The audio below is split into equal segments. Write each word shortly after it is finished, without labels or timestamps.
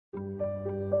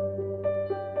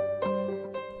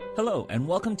Hello, and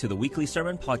welcome to the weekly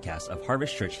sermon podcast of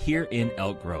Harvest Church here in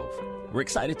Elk Grove. We're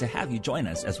excited to have you join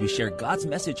us as we share God's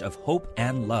message of hope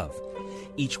and love.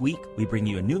 Each week, we bring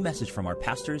you a new message from our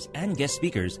pastors and guest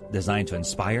speakers designed to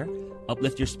inspire,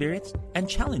 uplift your spirits, and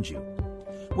challenge you.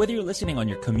 Whether you're listening on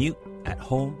your commute, at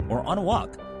home, or on a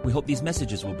walk, we hope these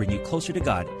messages will bring you closer to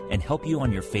God and help you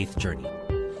on your faith journey.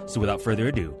 So without further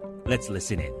ado, let's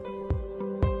listen in.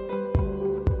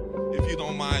 If you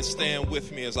don't mind, stand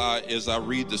with me as I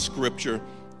read the scripture,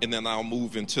 and then I'll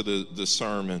move into the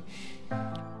sermon.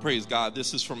 Praise God.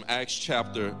 This is from Acts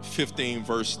chapter 15,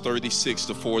 verse 36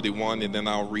 to 41, and then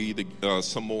I'll read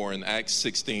some more in Acts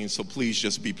 16. So please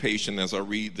just be patient as I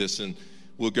read this, and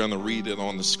we're going to read it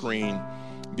on the screen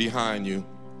behind you.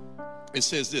 It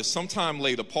says this: sometime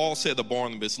later, Paul said to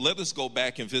Barnabas, "Let us go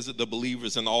back and visit the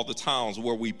believers in all the towns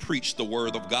where we preach the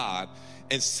word of God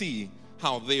and see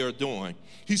how they are doing."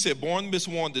 He said Barnabas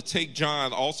wanted to take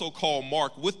John, also called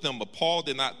Mark, with them, but Paul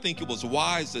did not think it was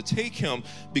wise to take him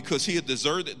because he had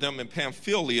deserted them in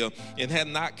Pamphylia and had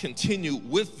not continued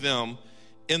with them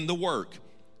in the work.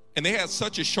 And they had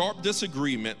such a sharp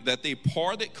disagreement that they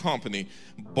parted company.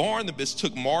 Barnabas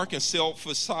took Mark and sailed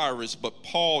for Cyprus, but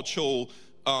Paul chose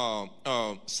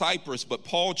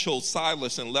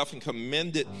Silas and left him,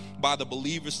 commended by the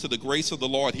believers to the grace of the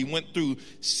Lord. He went through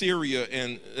Syria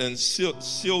and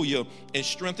Cilicia and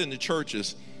strengthened the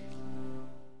churches.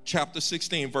 Chapter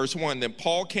 16, verse 1. Then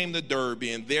Paul came to Derbe,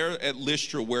 and there at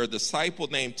Lystra, where a disciple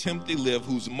named Timothy lived,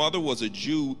 whose mother was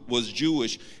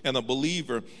Jewish and a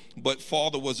believer, but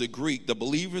father was a Greek. The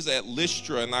believers at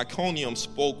Lystra and Iconium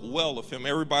spoke well of him.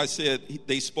 Everybody said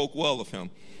they spoke well of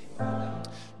him.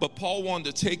 But Paul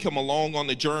wanted to take him along on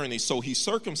the journey, so he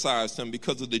circumcised him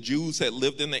because of the Jews that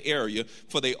lived in the area,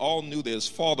 for they all knew that his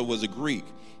father was a Greek.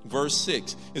 Verse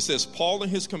 6, it says, Paul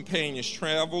and his companions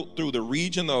traveled through the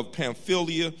region of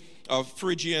Pamphylia, of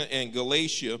Phrygia and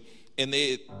Galatia, and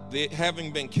they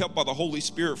having been kept by the Holy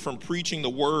Spirit from preaching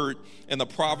the word in the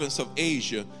province of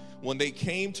Asia, when they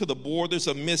came to the borders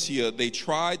of Mysia, they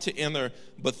tried to enter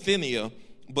Bithynia,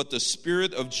 but the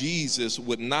Spirit of Jesus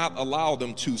would not allow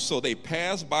them to. So they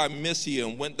passed by Mysia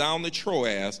and went down to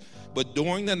Troas. But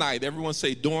during the night, everyone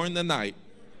say during the night.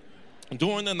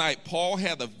 During the night, Paul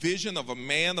had a vision of a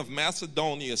man of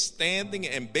Macedonia standing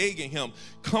and begging him,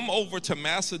 "Come over to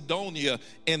Macedonia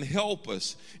and help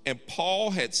us." And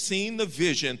Paul had seen the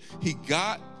vision. He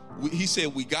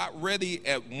said, we got ready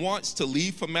at once to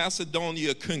leave for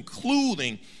Macedonia,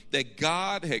 concluding that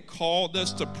God had called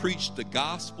us to preach the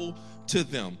gospel to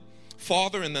them.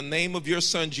 Father, in the name of your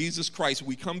Son, Jesus Christ,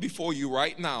 we come before you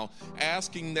right now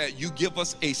asking that you give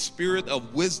us a spirit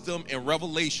of wisdom and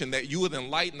revelation, that you would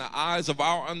enlighten the eyes of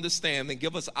our understanding,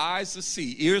 give us eyes to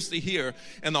see, ears to hear,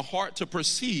 and a heart to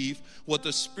perceive what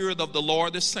the Spirit of the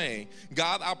Lord is saying.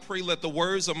 God, I pray let the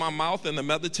words of my mouth and the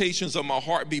meditations of my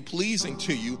heart be pleasing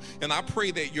to you, and I pray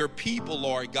that your people,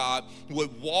 Lord God,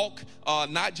 would walk,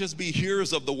 not just be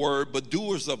hearers of the word, but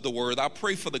doers of the word. I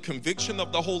pray for the conviction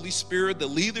of the Holy Spirit, the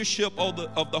leadership of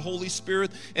the Holy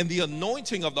Spirit, and the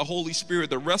anointing of the Holy Spirit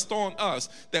to rest on us,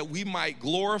 that we might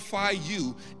glorify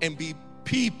you and be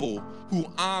people who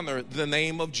honor the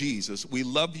name of Jesus. We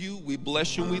love you, we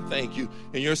bless you, and we thank you.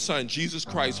 In your Son, Jesus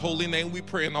Christ's holy name we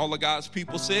pray, and all of God's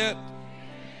people said,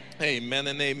 amen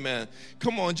and amen.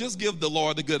 Come on, just give the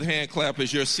Lord a good hand clap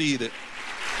as you're seated.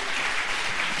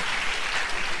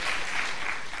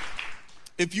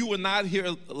 If you were not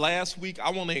here last week,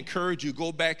 I want to encourage you,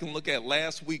 go back and look at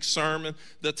last week's sermon.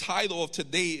 The title of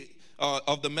today,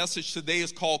 of the message today,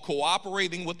 is called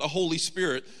Cooperating with the Holy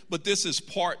Spirit, but this is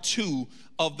part 2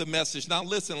 of the message. Now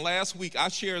listen, last week I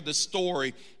shared the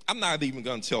story. I'm not even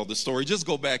going to tell the story. Just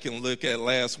go back and look at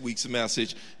last week's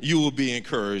message. You will be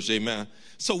encouraged, amen.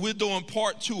 So we're doing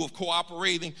part 2 of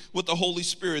cooperating with the Holy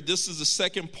Spirit. This is the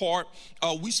second part.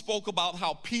 We spoke about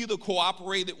how Peter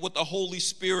cooperated with the Holy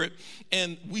Spirit,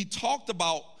 and we talked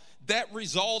about that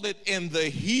resulted in the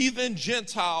heathen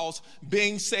Gentiles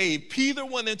being saved. Peter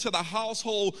went into the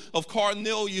household of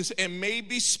Cornelius and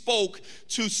maybe spoke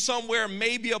to somewhere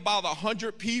maybe about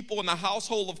 100 people in the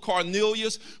household of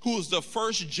Cornelius, who was the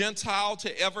first Gentile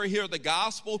to ever hear the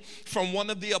gospel from one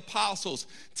of the apostles.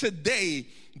 Today,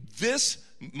 this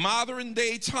modern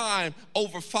day time,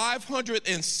 over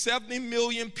 570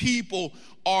 million people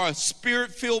are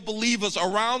spirit-filled believers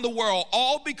around the world,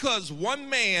 all because one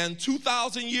man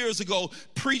 2,000 years ago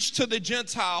preached to the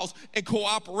Gentiles and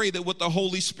cooperated with the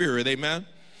Holy Spirit, amen?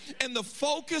 And the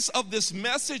focus of this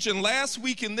message and last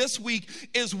week and this week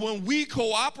is when we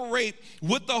cooperate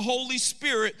with the Holy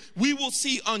Spirit, we will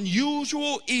see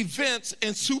unusual events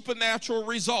and supernatural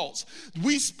results.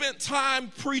 We spent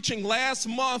time preaching last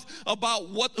month about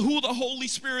who the Holy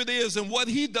Spirit is and what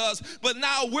he does, but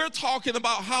now we're talking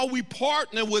about how we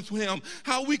partner with him,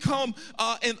 how we come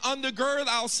and undergird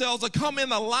ourselves or come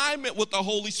in alignment with the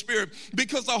Holy Spirit,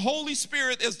 because the Holy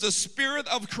Spirit is the spirit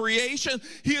of creation.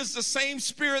 He is the same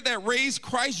spirit that raised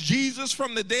Christ Jesus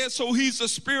from the dead, so he's the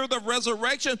spirit of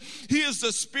resurrection. He is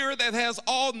the spirit that has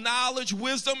all knowledge,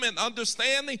 wisdom, and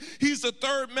understanding. He's the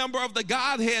third member of the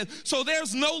Godhead, so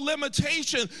there's no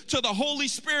limitation to the Holy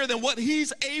Spirit and what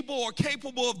he's able or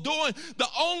capable of doing. The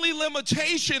only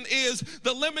limitation is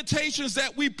the limitations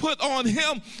that we put on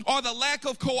him or the lack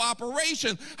of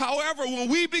cooperation. However, when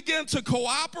we begin to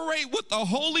cooperate with the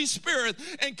Holy Spirit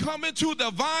and come into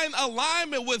divine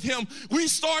alignment with him, we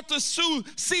start to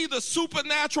see the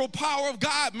supernatural power of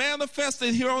God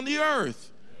manifested here on the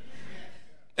earth.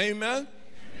 Amen.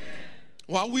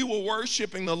 While we were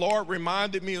worshiping, the Lord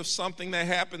reminded me of something that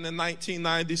happened in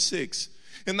 1996.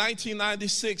 In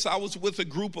 1996, I was with a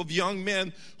group of young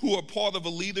men who are part of a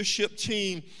leadership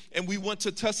team, and we went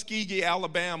to Tuskegee,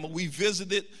 Alabama. We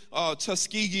visited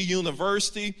Tuskegee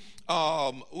University,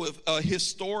 with a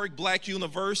historic black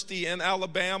university in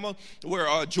Alabama,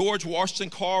 where George Washington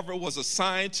Carver was a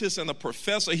scientist and a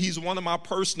professor. He's one of my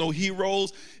personal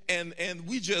heroes. And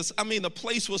the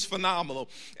place was phenomenal.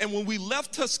 And when we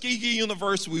left Tuskegee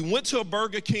University, we went to a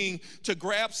Burger King to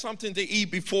grab something to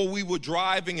eat before we were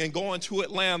driving and going to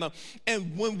Atlanta.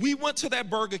 And when we went to that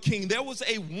Burger King, there was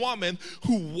a woman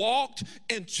who walked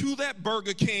into that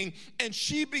Burger King, and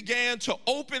she began to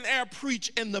open air preach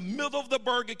in the middle of the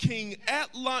Burger King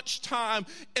at lunchtime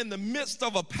in the midst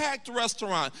of a packed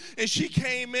restaurant. And she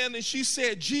came in and she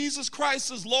said, Jesus Christ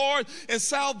is Lord, and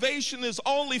salvation is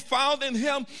only found in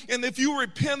him. And if you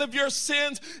repent of your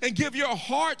sins and give your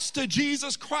hearts to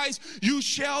Jesus Christ, you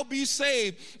shall be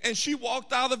saved. And she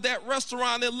walked out of that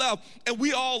restaurant and left. And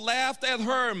we all laughed at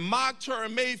her and mocked her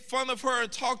and made fun of her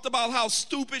and talked about how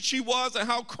stupid she was and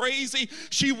how crazy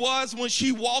she was when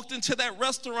she walked into that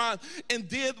restaurant and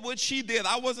did what she did.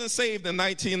 I wasn't saved in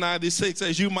 1996,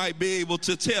 as you might be able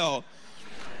to tell.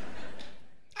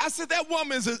 I said, that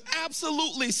woman is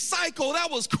absolutely psycho.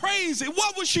 That was crazy.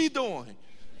 What was she doing?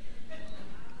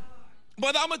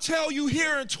 But I'm going to tell you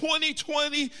here in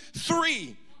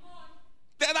 2023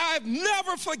 that I've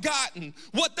never forgotten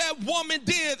what that woman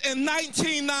did in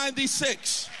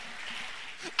 1996.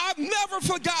 I've never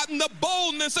forgotten the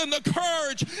boldness and the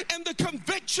courage and the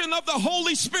conviction of the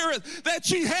Holy Spirit that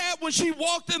she had when she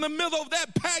walked in the middle of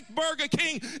that packed Burger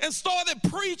King and started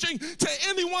preaching to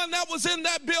anyone that was in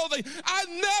that building. I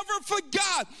never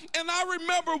forgot. And I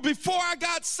remember before I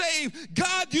got saved,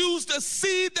 God used a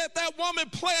seed that woman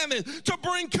planted to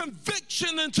bring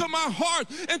conviction into my heart,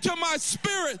 into my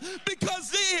spirit,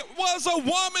 because it was a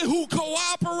woman who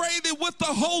cooperated with the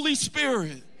Holy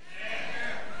Spirit.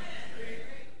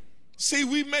 See,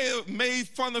 we may have made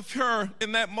fun of her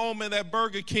in that moment at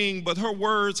Burger King, but her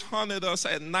words haunted us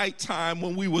at nighttime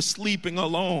when we were sleeping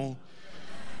alone.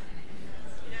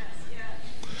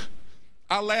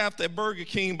 I laughed at Burger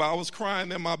King, but I was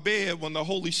crying in my bed when the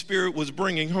Holy Spirit was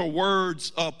bringing her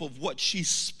words up of what she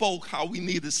spoke, how we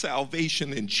needed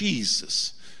salvation in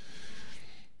Jesus.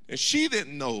 And she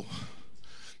didn't know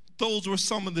those were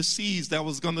some of the seeds that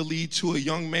was going to lead to a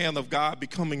young man of God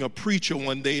becoming a preacher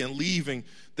one day and leaving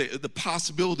the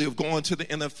possibility of going to the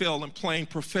NFL and playing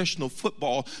professional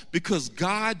football, because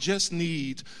God just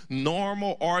needs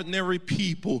normal, ordinary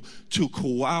people to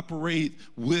cooperate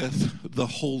with the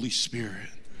Holy Spirit.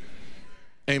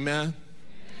 Amen.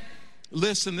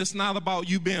 Listen, it's not about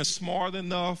you being smart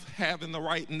enough, having the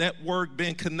right network,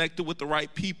 being connected with the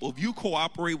right people. If you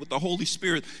cooperate with the Holy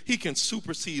Spirit, he can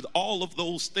supersede all of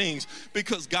those things,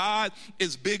 because God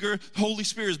is bigger. Holy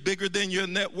Spirit is bigger than your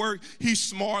network. He's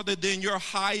smarter than your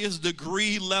highest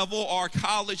degree level or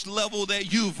college level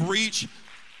that you've reached.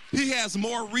 He has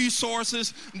more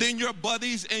resources than your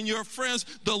buddies and your friends.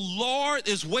 The Lord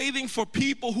is waiting for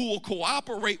people who will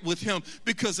cooperate with him,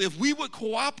 because if we would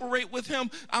cooperate with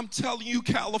him, I'm telling you,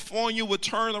 California would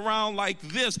turn around like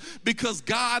this, because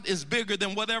God is bigger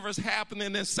than whatever's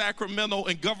happening in Sacramento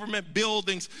and government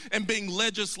buildings and being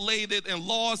legislated and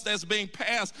laws that's being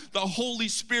passed. The Holy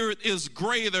Spirit is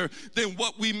greater than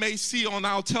what we may see on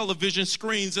our television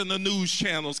screens and the news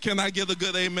channels. Can I get a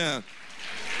good amen?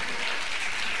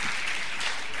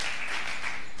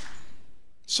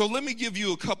 So let me give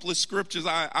you a couple of scriptures.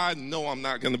 I know I'm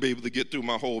not going to be able to get through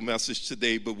my whole message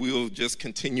today, but we'll just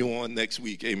continue on next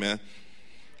week. Amen.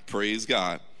 Praise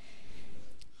God.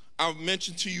 I've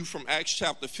mentioned to you from Acts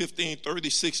chapter 15,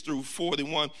 36 through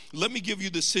 41. Let me give you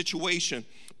the situation.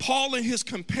 Paul and his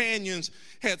companions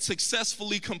had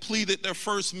successfully completed their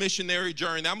first missionary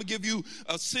journey. I'm going to give you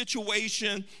a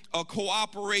situation, a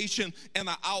cooperation, and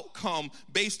an outcome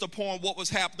based upon what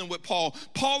was happening with Paul.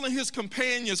 Paul and his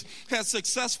companions had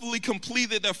successfully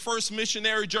completed their first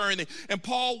missionary journey. And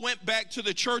Paul went back to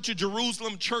the church of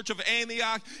Jerusalem, church of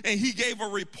Antioch, and he gave a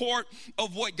report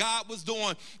of what God was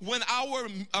doing. When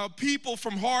our people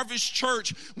from Harvest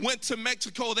Church went to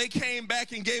Mexico, they came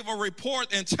back and gave a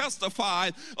report and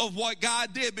testified of what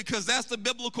God did, because that's the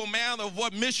biblical manner of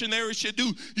what missionaries should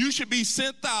do. You should be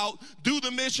sent out, do the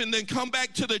mission, then come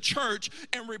back to the church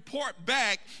and report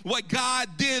back what God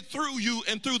did through you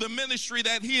and through the ministry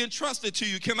that he entrusted to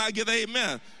you. Can I get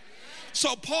amen?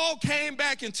 So Paul came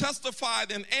back and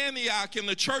testified in Antioch in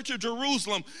the church of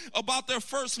Jerusalem about their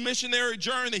first missionary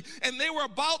journey. And they were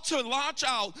about to launch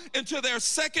out into their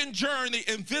second journey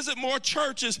and visit more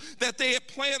churches that they had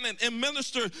planned and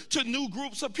minister to new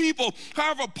groups of people.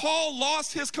 However, Paul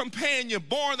lost his companion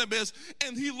Barnabas,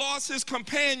 and he lost his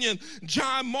companion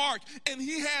John Mark. And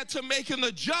he had to make an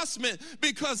adjustment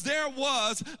because there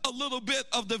was a little bit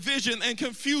of division and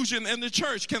confusion in the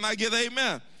church. Can I get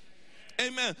amen?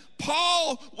 Amen.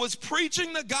 Paul was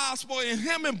preaching the gospel, and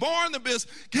him and Barnabas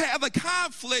had a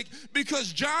conflict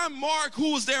because John Mark,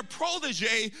 who was their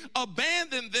protege,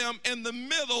 abandoned them in the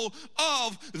middle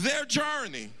of their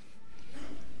journey.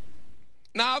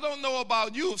 Now, I don't know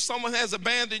about you if someone has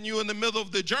abandoned you in the middle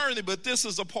of the journey, but this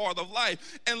is a part of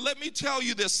life. And let me tell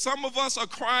you this, some of us are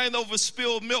crying over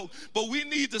spilled milk, but we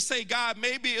need to say, God,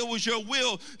 maybe it was your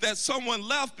will that someone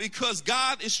left, because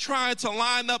God is trying to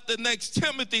line up the next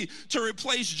Timothy to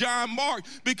replace John Mark,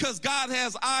 because God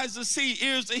has eyes to see,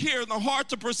 ears to hear, and a heart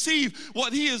to perceive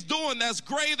what he is doing that's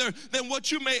greater than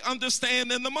what you may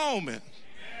understand in the moment.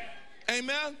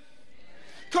 Amen.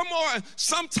 Come on,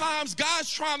 sometimes God's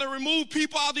trying to remove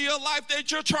people out of your life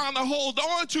that you're trying to hold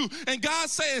on to. And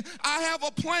God's saying, I have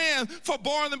a plan for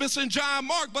Barnabas and John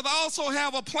Mark, but I also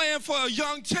have a plan for a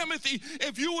young Timothy.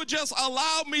 If you would just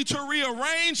allow me to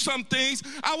rearrange some things,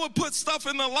 I would put stuff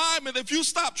in alignment. If you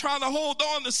stop trying to hold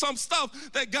on to some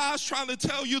stuff that God's trying to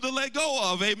tell you to let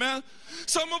go of, amen?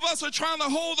 Some of us are trying to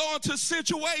hold on to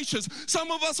situations.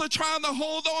 Some of us are trying to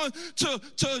hold on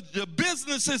to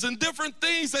businesses and different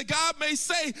things that God may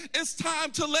say it's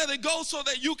time to let it go so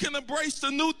that you can embrace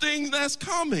the new thing that's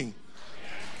coming.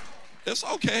 It's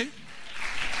okay.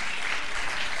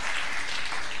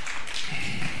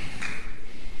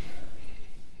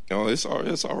 No, it's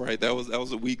all right. That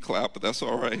was a weak clap, but that's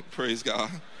all right. Praise God.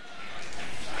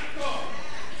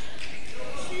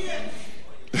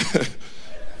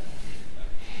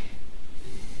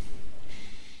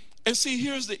 And see,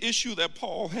 here's the issue that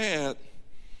Paul had.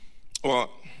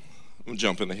 Well, I'm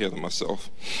jumping ahead of myself.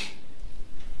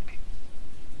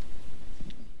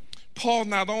 Paul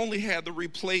not only had to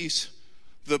replace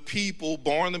the people,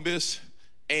 Barnabas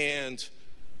and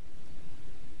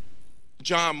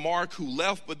John Mark, who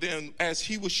left, but then as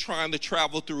he was trying to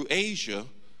travel through Asia,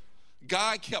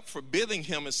 God kept forbidding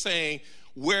him and saying,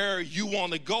 where you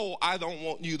want to go, I don't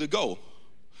want you to go.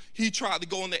 He tried to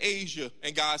go into Asia,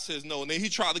 and God says no. And then he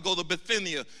tried to go to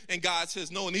Bithynia, and God says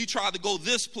no. And he tried to go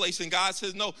this place, and God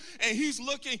says no. And he's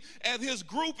looking at his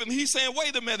group, and he's saying,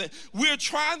 wait a minute. We're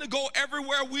trying to go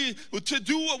everywhere to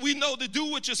do what we know to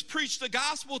do, which is preach the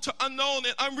gospel to unknown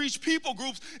and unreached people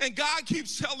groups. And God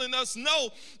keeps telling us no,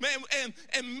 man.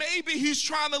 And maybe he's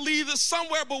trying to lead us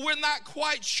somewhere, but we're not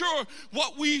quite sure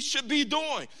what we should be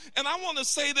doing. And I want to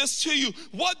say this to you.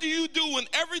 What do you do when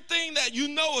everything that you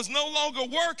know is no longer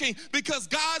working? Because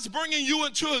God's bringing you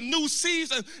into a new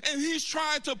season, and he's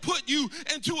trying to put you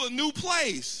into a new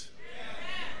place.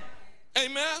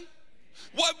 Amen.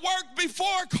 What worked before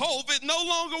COVID no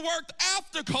longer worked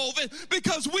after COVID,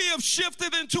 because we have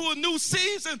shifted into a new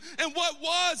season, and what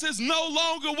was is no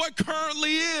longer what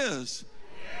currently is.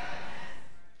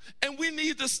 And we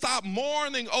need to stop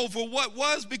mourning over what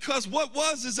was, because what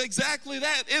was is exactly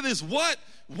that. It is what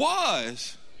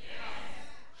was.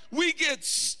 We get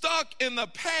stuck in the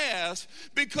past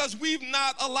because we've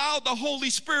not allowed the Holy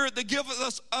Spirit to give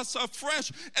us a fresh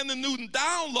and a new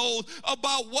download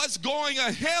about what's going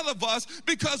ahead of us,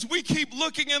 because we keep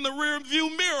looking in the rear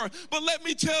view mirror. But let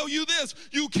me tell you this,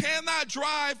 you cannot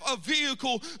drive a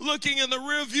vehicle looking in the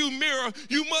rear view mirror.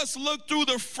 You must look through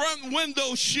the front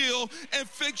window shield and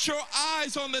fix your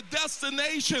eyes on the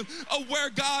destination of where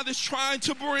God is trying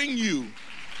to bring you.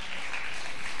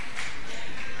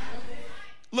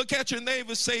 Look at your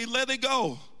neighbor, say, let it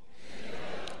go.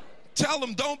 Tell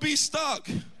them, don't be stuck.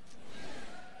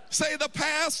 Say, the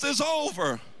past is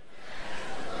over.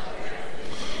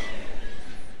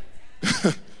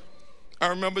 I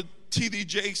remember T.D.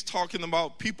 Jakes talking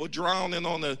about people drowning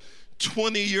on a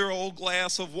 20-year-old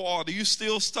glass of water. You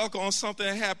still stuck on something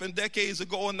that happened decades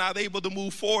ago and not able to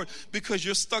move forward because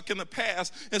you're stuck in the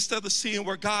past instead of seeing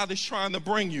where God is trying to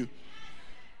bring you.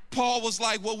 Paul was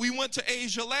like, well, we went to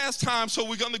Asia last time, so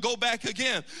we're going to go back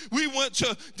again. We went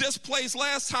to this place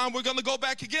last time, we're going to go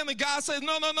back again. And God said,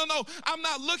 no. I'm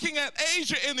not looking at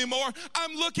Asia anymore.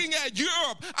 I'm looking at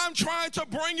Europe. I'm trying to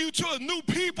bring you to a new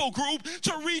people group,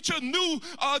 to reach a new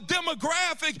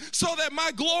demographic so that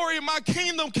my glory and my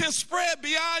kingdom can spread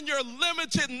beyond your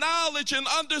limited knowledge and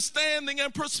understanding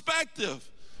and perspective.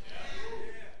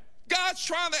 God's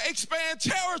trying to expand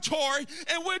territory,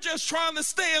 and we're just trying to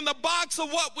stay in the box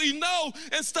of what we know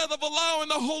instead of allowing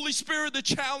the Holy Spirit to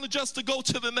challenge us to go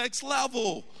to the next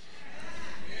level.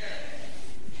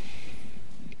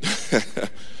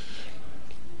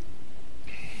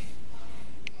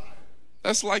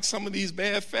 That's like some of these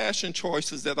bad fashion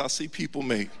choices that I see people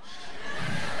make.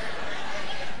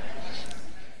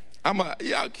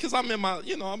 Because I'm in my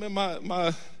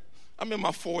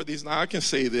 40s now. I can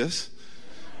say this.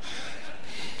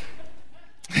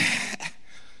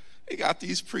 They got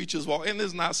these preachers walking, and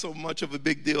it's not so much of a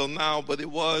big deal now, but it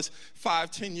was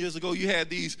 5-10 years ago. You had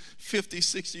these 50,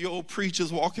 60-year-old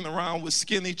preachers walking around with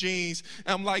skinny jeans.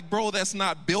 And I'm like, bro, that's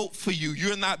not built for you.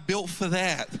 You're not built for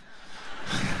that.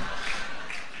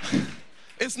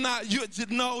 It's not,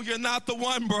 you're not the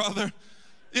one, brother.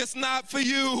 It's not for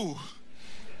you.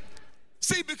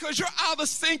 See, because you're out of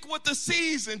sync with the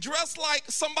season, dressed like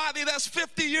somebody that's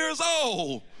 50 years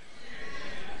old.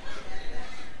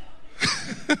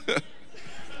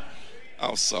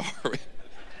 I'm sorry.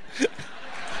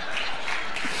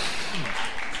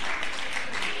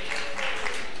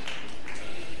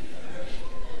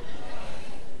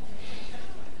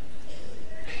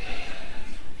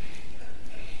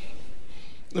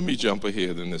 Let me jump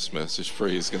ahead in this message.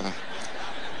 Praise God.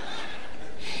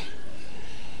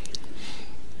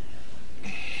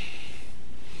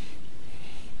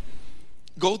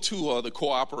 Go to the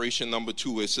cooperation number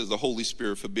 2. It says the Holy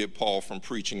Spirit forbid Paul from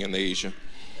preaching in Asia.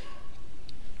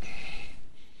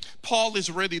 Paul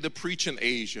is ready to preach in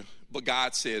Asia, but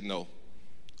God said no.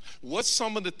 What's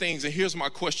some of the things, and here's my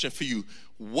question for you.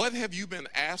 What have you been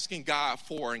asking God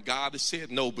for and God has said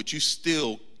no, but you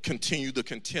still continue to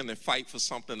contend and fight for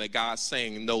something that God's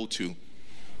saying no to?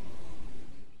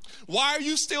 Why are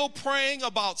you still praying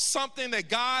about something that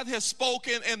God has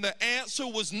spoken and the answer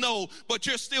was no, but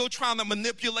you're still trying to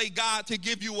manipulate God to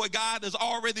give you what God has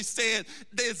already said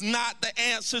is not the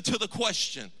answer to the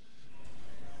question?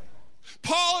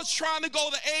 Paul is trying to go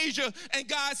to Asia and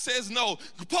God says no.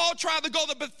 Paul tried to go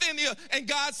to Bithynia and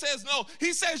God says no.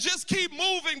 He says just keep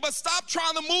moving, but stop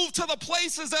trying to move to the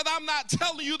places that I'm not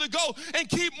telling you to go, and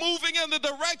keep moving in the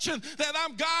direction that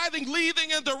I'm guiding,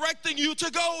 leading, and directing you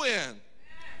to go in.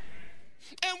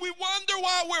 And we wonder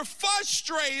why we're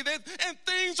frustrated and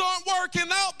things aren't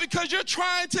working out, because you're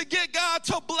trying to get God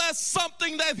to bless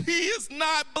something that He is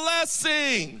not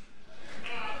blessing.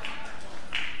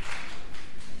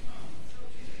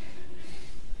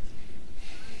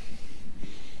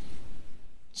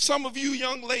 Some of you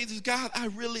young ladies, God, I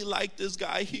really like this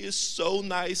guy. He is so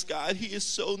nice, God. He is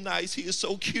so nice. He is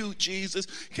so cute, Jesus.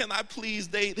 Can I please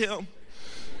date him?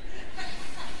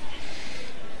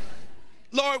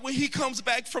 Lord, when he comes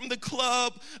back from the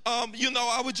club,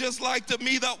 I would just like to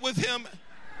meet up with him.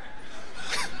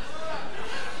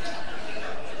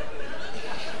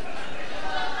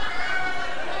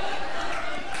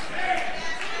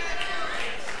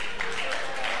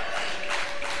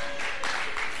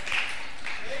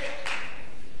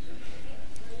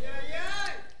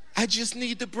 I just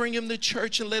need to bring him to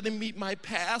church and let him meet my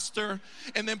pastor,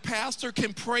 and then pastor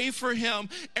can pray for him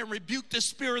and rebuke the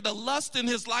spirit of lust in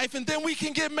his life, and then we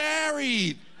can get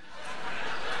married.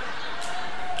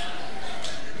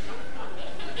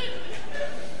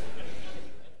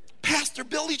 Pastor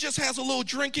Billy just has a little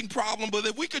drinking problem, but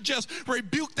if we could just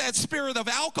rebuke that spirit of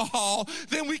alcohol,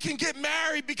 then we can get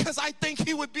married, because I think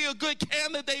he would be a good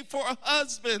candidate for a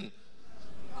husband.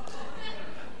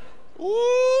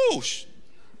 Ooh.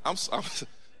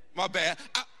 My bad.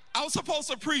 I was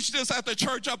supposed to preach this at the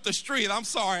church up the street. I'm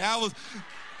sorry. I was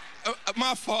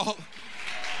my fault.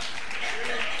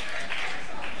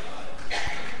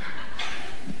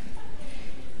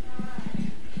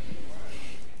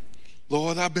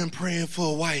 Lord, I've been praying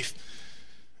for a wife.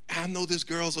 I know this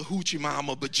girl's a hoochie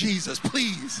mama, but Jesus,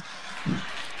 please.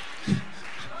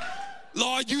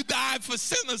 Lord, you died for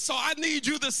sinners, so I need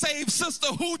you to save Sister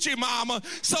Hoochie Mama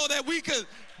so that we could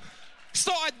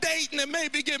start dating and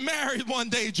maybe get married one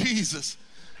day, Jesus.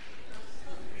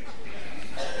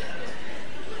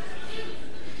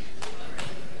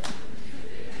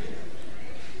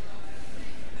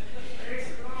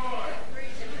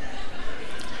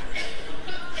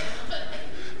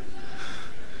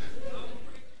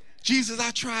 Jesus,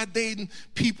 I tried dating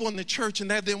people in the church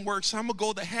and that didn't work, so I'm going to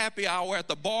go to happy hour at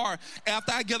the bar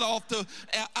after I get off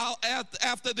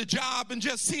after the job and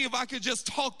just see if I could just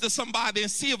talk to somebody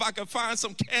and see if I could find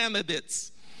some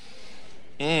candidates.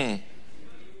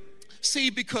 See,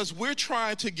 because we're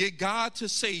trying to get God to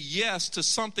say yes to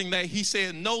something that he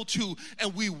said no to,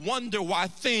 and we wonder why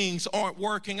things aren't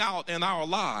working out in our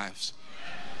lives.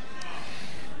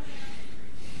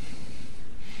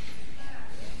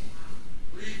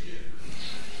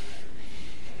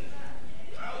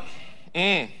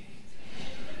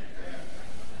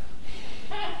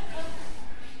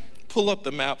 Pull up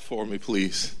the map for me,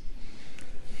 please.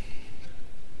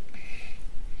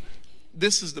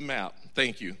 This is the map.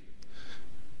 Thank you.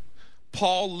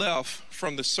 Paul left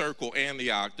from the circle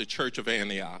Antioch, the church of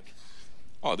Antioch.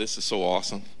 Oh, this is so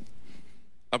awesome.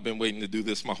 I've been waiting to do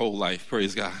this my whole life.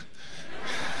 Praise God.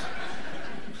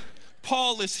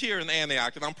 Paul is here in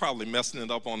Antioch, and I'm probably messing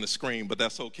it up on the screen, but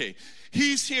that's okay.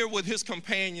 He's here with his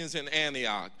companions in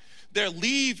Antioch. They're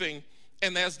leaving,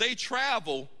 and as they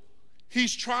travel,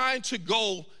 he's trying to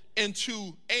go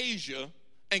into Asia.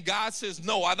 And God says,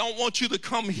 no, I don't want you to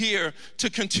come here to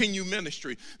continue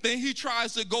ministry. Then he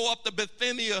tries to go up to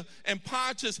Bithynia and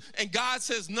Pontus, and God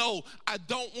says, no, I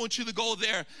don't want you to go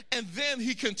there. And then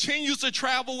he continues to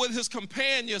travel with his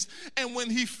companions. And when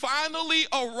he finally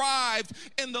arrived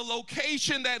in the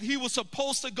location that he was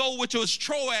supposed to go, which was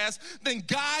Troas, then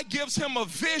God gives him a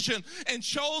vision and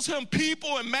shows him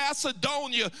people in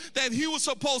Macedonia that he was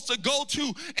supposed to go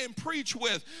to and preach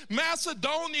with.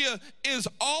 Macedonia is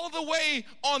all the way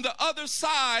on the other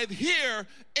side here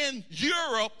in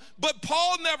Europe, but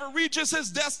Paul never reaches his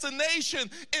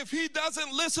destination if he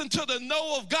doesn't listen to the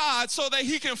no of God so that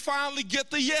he can finally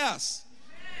get the yes.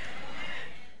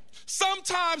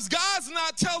 Sometimes God's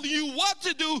not telling you what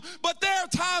to do, but there are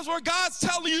times where God's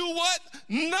telling you what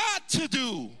not to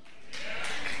do.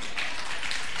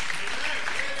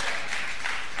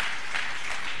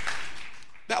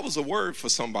 That was a word for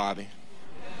somebody.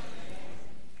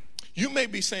 You may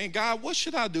be saying, God, what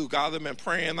should I do? God, I've been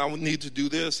praying. I need to do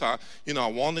this. I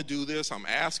want to do this. I'm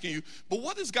asking you. But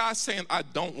what is God saying I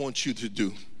don't want you to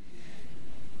do?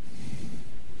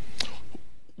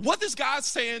 What is God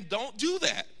saying? Don't do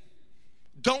that.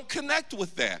 Don't connect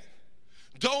with that.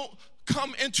 Don't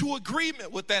come into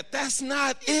agreement with that. That's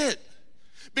not it.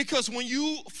 Because when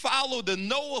you follow the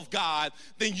no of God,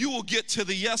 then you will get to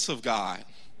the yes of God.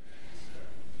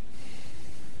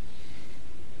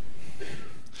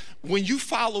 When you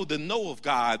follow the no of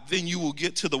God, then you will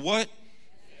get to the what?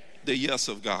 The yes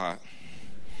of God.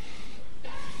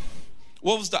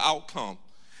 What was the outcome?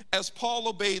 As Paul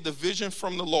obeyed the vision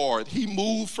from the Lord, he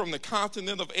moved from the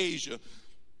continent of Asia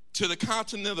to the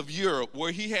continent of Europe,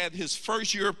 where he had his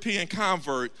first European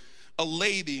convert, a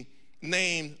lady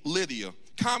named Lydia.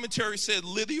 Commentary said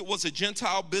Lydia was a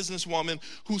Gentile businesswoman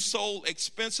who sold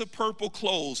expensive purple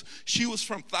clothes. She was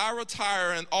from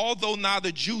Thyatira, and although not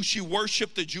a Jew, she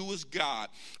worshiped the Jewish God.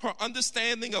 Her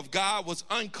understanding of God was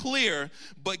unclear,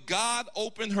 but God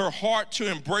opened her heart to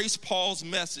embrace Paul's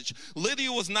message.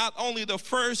 Lydia was not only the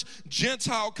first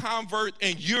Gentile convert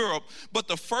in Europe, but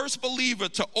the first believer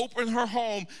to open her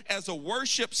home as a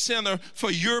worship center for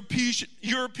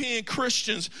European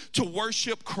Christians to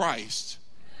worship Christ.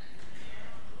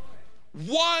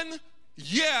 One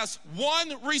yes,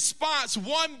 one response,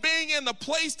 one being in the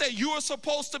place that you are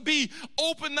supposed to be,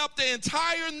 opened up the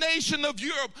entire nation of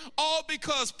Europe, all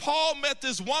because Paul met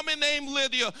this woman named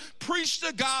Lydia, preached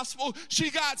the gospel, she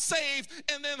got saved,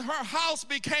 and then her house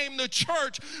became the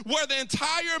church where the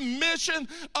entire mission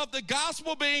of the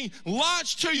gospel being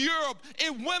launched to Europe,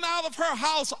 it went out of her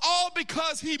house, all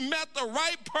because he met the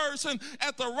right person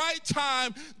at the right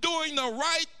time, doing the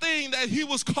right thing that he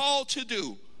was called to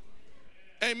do.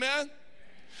 Amen.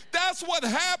 That's what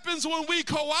happens when we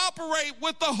cooperate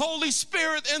with the Holy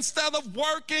Spirit instead of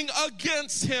working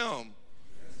against him.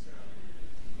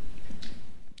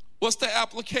 What's the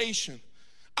application?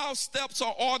 Our steps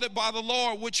are ordered by the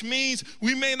Lord, which means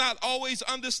we may not always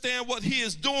understand what he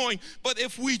is doing, but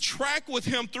if we track with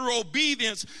him through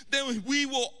obedience, then we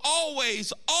will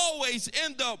always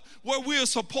end up where we are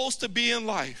supposed to be in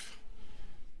life.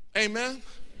 Amen.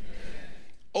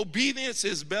 Obedience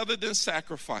is better than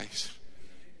sacrifice.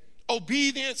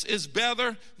 Obedience is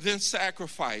better than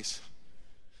sacrifice.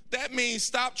 That means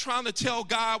stop trying to tell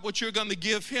God what you're going to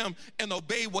give him and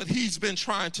obey what he's been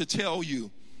trying to tell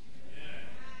you.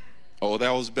 Oh,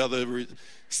 that was better.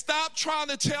 Stop trying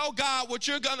to tell God what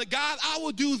you're going to, God, I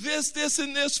will do this, this,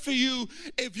 and this for you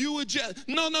if you would just,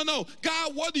 no.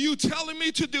 God, what are you telling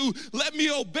me to do? Let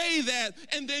me obey that,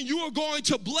 and then you are going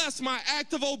to bless my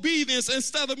act of obedience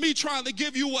instead of me trying to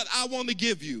give you what I want to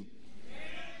give you.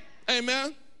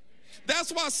 Amen.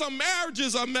 That's why some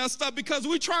marriages are messed up, because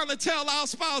we're trying to tell our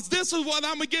spouse, this is what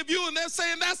I'm going to give you, and they're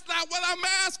saying, that's not what I'm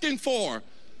asking for.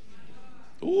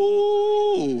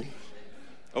 Ooh.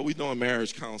 Oh, we doing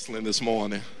marriage counseling this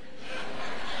morning.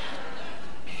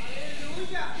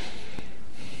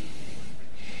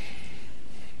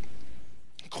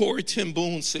 Corrie ten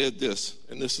Boom said this,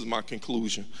 and this is my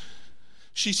conclusion.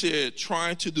 She said,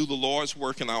 trying to do the Lord's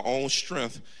work in our own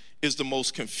strength is the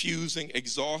most confusing,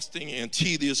 exhausting, and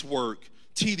tedious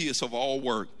of all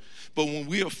work. But when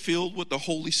we are filled with the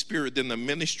Holy Spirit, then the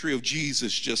ministry of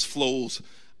Jesus just flows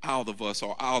out of us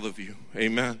or out of you.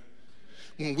 Amen.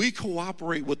 When we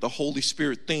cooperate with the Holy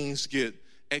Spirit, things get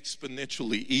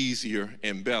exponentially easier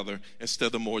and better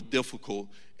instead of more difficult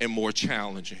and more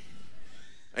challenging.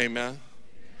 Amen.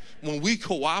 When we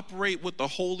cooperate with the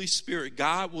Holy Spirit,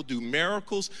 God will do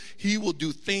miracles. He will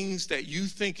do things that you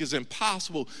think is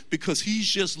impossible, because he's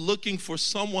just looking for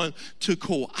someone to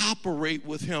cooperate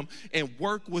with him and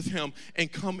work with him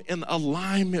and come in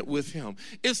alignment with him.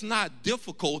 It's not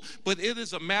difficult, but it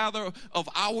is a matter of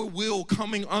our will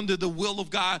coming under the will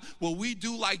of God, where we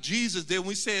do like Jesus did.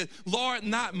 We said, Lord,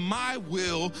 not my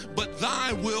will, but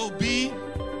thy will be.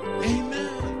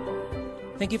 Amen.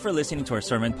 Thank you for listening to our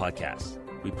sermon podcast.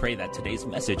 We pray that today's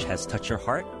message has touched your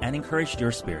heart and encouraged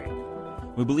your spirit.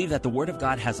 We believe that the Word of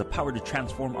God has the power to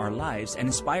transform our lives and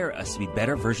inspire us to be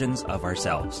better versions of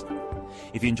ourselves.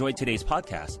 If you enjoyed today's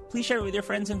podcast, please share it with your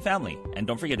friends and family, and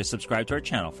don't forget to subscribe to our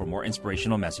channel for more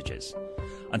inspirational messages.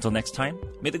 Until next time,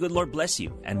 may the good Lord bless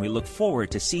you, and we look forward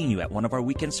to seeing you at one of our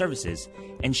weekend services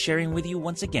and sharing with you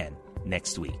once again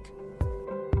next week.